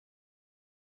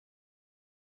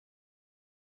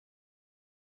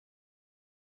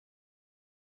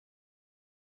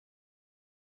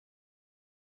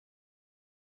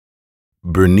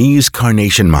Bernese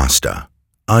Carnation Masta,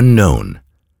 unknown.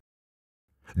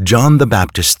 John the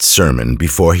Baptist's sermon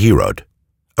before Herod,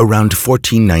 around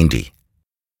 1490.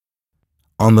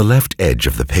 On the left edge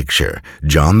of the picture,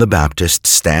 John the Baptist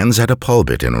stands at a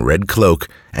pulpit in a red cloak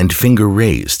and finger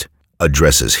raised,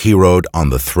 addresses Herod on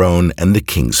the throne and the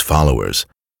king's followers.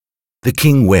 The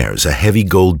king wears a heavy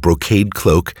gold brocade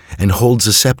cloak and holds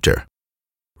a scepter.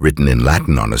 Written in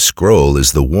Latin on a scroll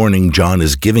is the warning John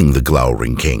is giving the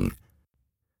glowering king.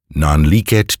 Non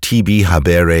licet tibi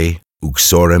habere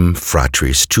uxorem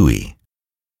fratris tui.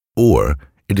 Or,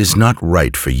 it is not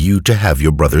right for you to have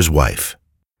your brother's wife.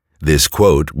 This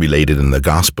quote, related in the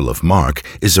Gospel of Mark,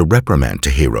 is a reprimand to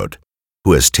Herod,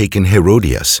 who has taken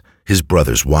Herodias, his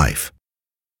brother's wife.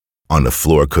 On a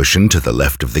floor cushion to the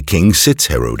left of the king sits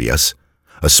Herodias,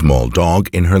 a small dog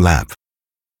in her lap.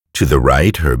 To the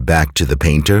right, her back to the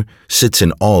painter, sits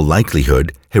in all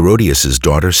likelihood Herodias'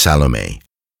 daughter Salome.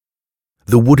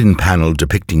 The wooden panel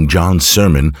depicting John's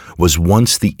sermon was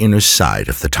once the inner side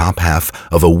of the top half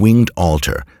of a winged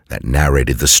altar that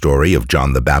narrated the story of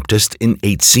John the Baptist in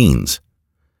 8 scenes.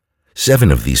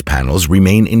 7 of these panels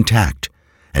remain intact,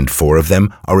 and 4 of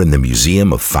them are in the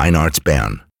Museum of Fine Arts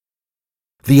Bern.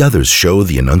 The others show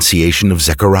the Annunciation of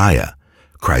Zechariah,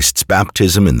 Christ's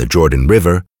baptism in the Jordan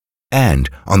River, and,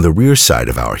 on the rear side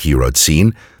of our Herod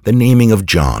scene, the naming of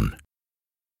John.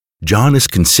 John is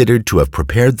considered to have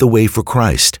prepared the way for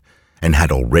Christ and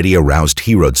had already aroused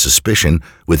Herod's suspicion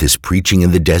with his preaching in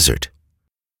the desert.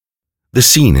 The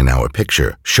scene in our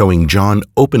picture, showing John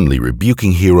openly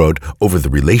rebuking Herod over the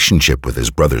relationship with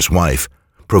his brother's wife,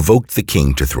 provoked the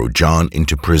king to throw John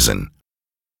into prison.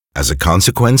 As a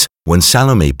consequence, when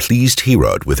Salome pleased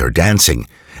Herod with her dancing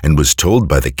and was told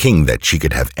by the king that she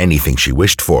could have anything she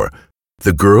wished for,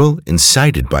 the girl,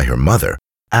 incited by her mother,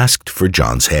 asked for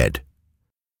John's head.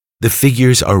 The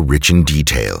figures are rich in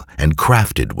detail and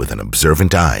crafted with an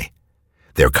observant eye.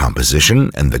 Their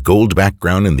composition and the gold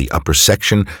background in the upper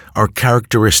section are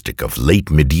characteristic of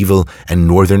late medieval and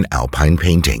northern Alpine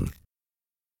painting.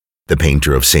 The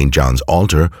painter of St. John's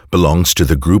altar belongs to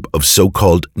the group of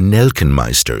so-called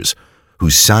Nelkenmeisters, who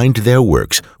signed their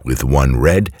works with 1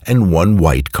 red and 1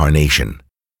 white carnation.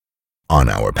 On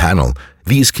our panel,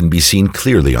 these can be seen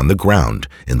clearly on the ground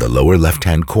in the lower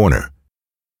left-hand corner.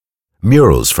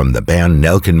 Murals from the Bern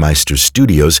Nelkenmeister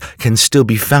studios can still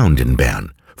be found in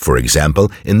Bern, for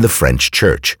example in the French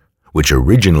church, which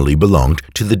originally belonged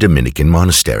to the Dominican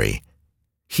monastery.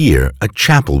 Here, a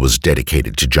chapel was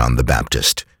dedicated to John the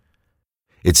Baptist.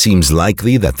 It seems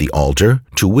likely that the altar,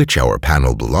 to which our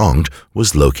panel belonged,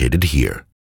 was located here.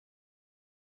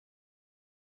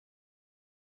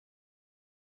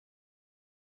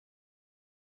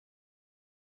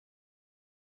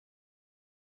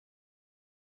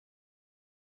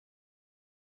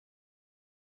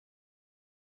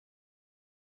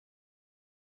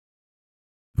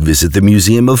 Visit the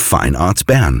Museum of Fine Arts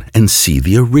Bern and see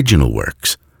the original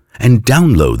works, and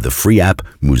download the free app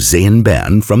Museen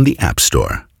Bern from the App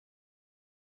Store.